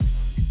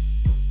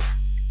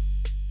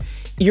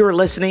You're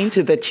listening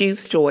to the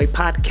Choose Joy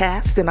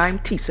podcast, and I'm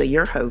Tisa,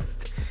 your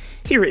host.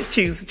 Here at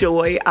Choose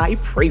Joy, I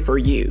pray for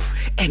you,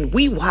 and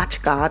we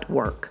watch God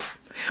work.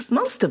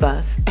 Most of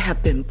us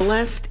have been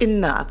blessed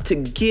enough to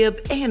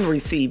give and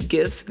receive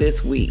gifts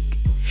this week,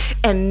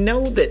 and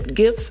know that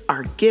gifts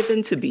are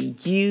given to be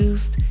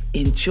used,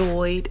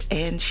 enjoyed,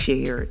 and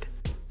shared.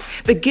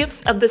 The gifts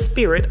of the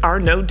Spirit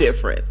are no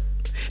different.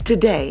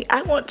 Today,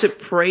 I want to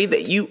pray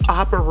that you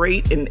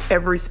operate in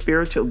every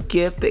spiritual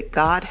gift that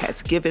God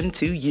has given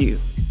to you.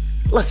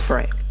 Let's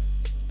pray.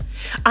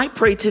 I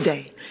pray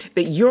today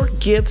that your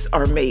gifts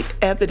are made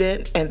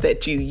evident and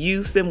that you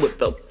use them with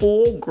the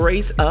full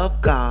grace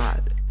of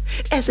God.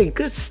 As a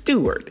good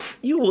steward,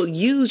 you will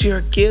use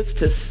your gifts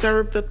to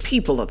serve the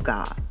people of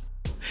God.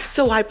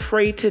 So I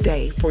pray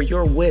today for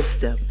your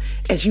wisdom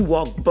as you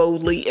walk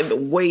boldly in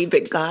the way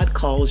that God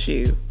calls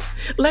you.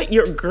 Let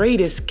your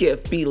greatest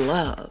gift be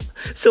love.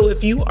 So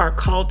if you are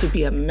called to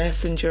be a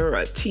messenger,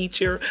 a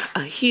teacher,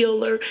 a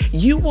healer,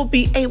 you will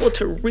be able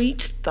to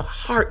reach the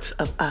hearts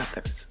of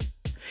others.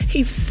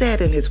 He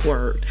said in his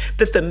word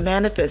that the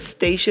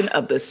manifestation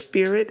of the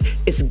Spirit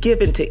is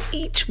given to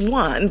each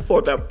one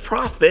for the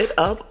profit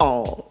of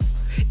all.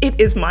 It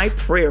is my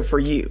prayer for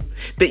you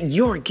that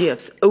your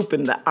gifts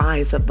open the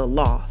eyes of the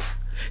lost,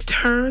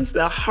 turns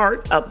the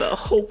heart of the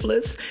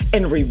hopeless,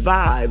 and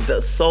revive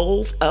the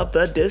souls of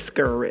the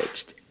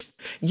discouraged.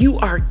 You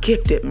are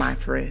gifted, my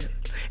friend,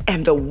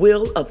 and the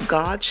will of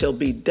God shall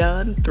be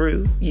done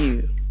through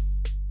you.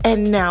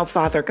 And now,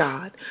 Father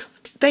God,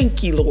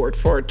 thank you, Lord,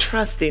 for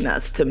trusting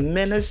us to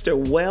minister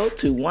well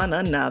to one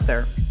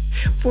another,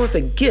 for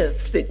the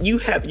gifts that you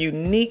have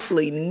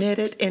uniquely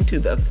knitted into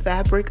the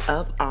fabric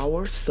of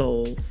our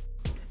souls.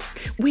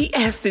 We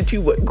ask that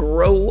you would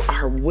grow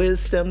our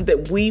wisdom,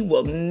 that we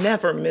will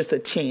never miss a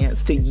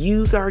chance to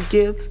use our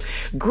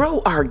gifts,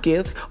 grow our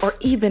gifts, or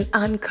even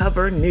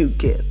uncover new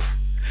gifts.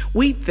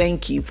 We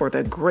thank you for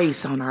the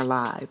grace on our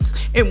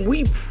lives, and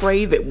we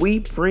pray that we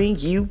bring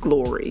you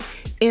glory.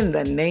 In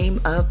the name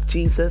of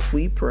Jesus,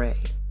 we pray.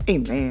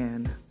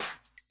 Amen.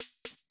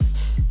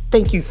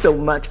 Thank you so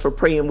much for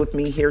praying with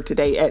me here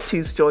today at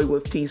Choose Joy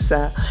with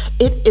Tisa.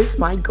 It is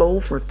my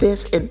goal for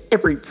this and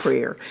every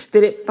prayer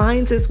that it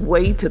finds its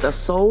way to the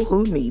soul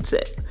who needs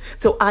it.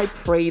 So I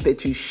pray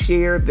that you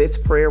share this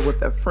prayer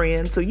with a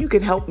friend so you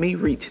can help me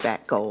reach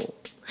that goal.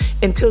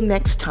 Until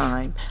next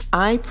time,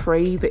 I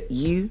pray that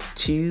you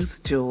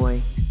choose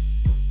joy.